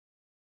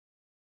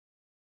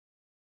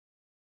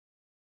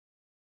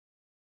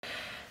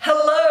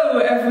Hello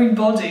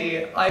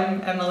everybody,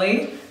 I'm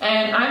Emily.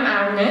 And I'm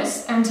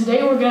Agnes, and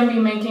today we're going to be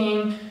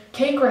making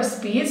cake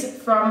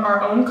recipes from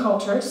our own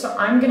culture. So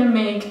I'm going to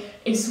make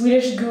a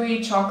Swedish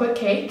gooey chocolate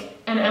cake,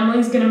 and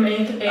Emily's going to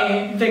make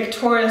a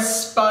Victoria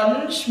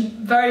sponge,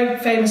 very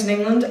famous in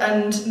England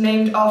and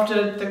named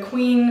after the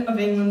Queen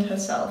of England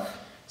herself.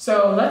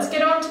 So let's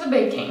get on to the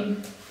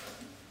baking.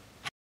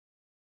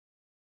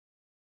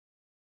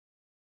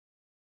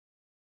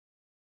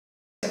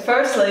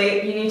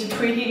 Firstly, you need to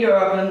preheat your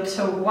oven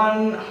to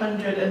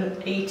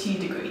 180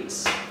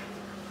 degrees.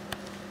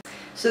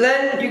 So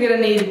then you're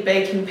going to need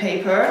baking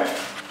paper.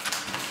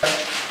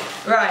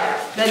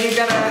 Right, then you're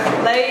going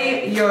to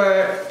lay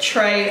your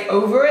tray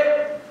over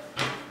it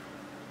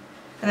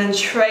and then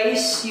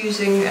trace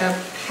using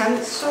a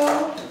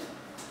pencil.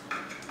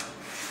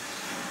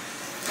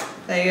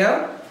 There you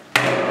go.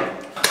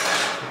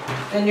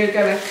 Then you're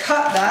going to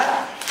cut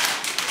that.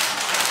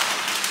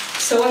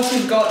 So once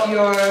you've got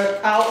your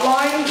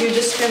outline, you're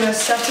just going to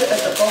set it at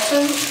the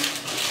bottom,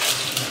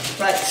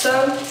 like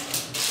so.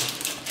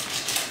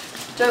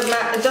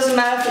 It doesn't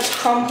matter if it's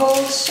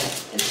crumpled,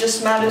 it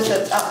just matters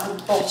that it's at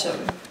the bottom.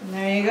 And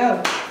there you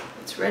go,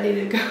 it's ready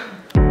to go.